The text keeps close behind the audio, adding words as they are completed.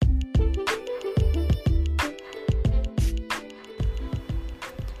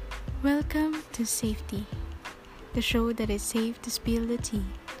to Safety, the show that is safe to spill the tea.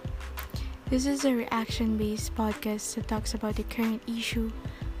 This is a reaction based podcast that talks about the current issue,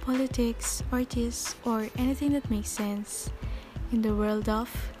 politics, artists, or anything that makes sense in the world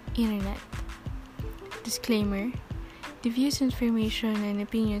of internet. Disclaimer: the views, information, and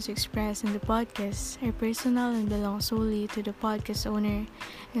opinions expressed in the podcast are personal and belong solely to the podcast owner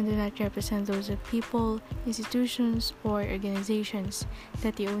and do not represent those of people, institutions, or organizations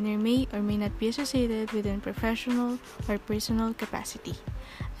that the owner may or may not be associated with in professional or personal capacity,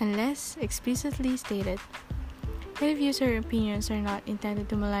 unless explicitly stated. Any views or opinions are not intended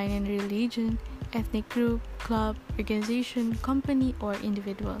to malign any religion, ethnic group, club, organization, company, or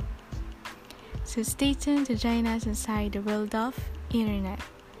individual. So stay tuned to join us inside the world of internet.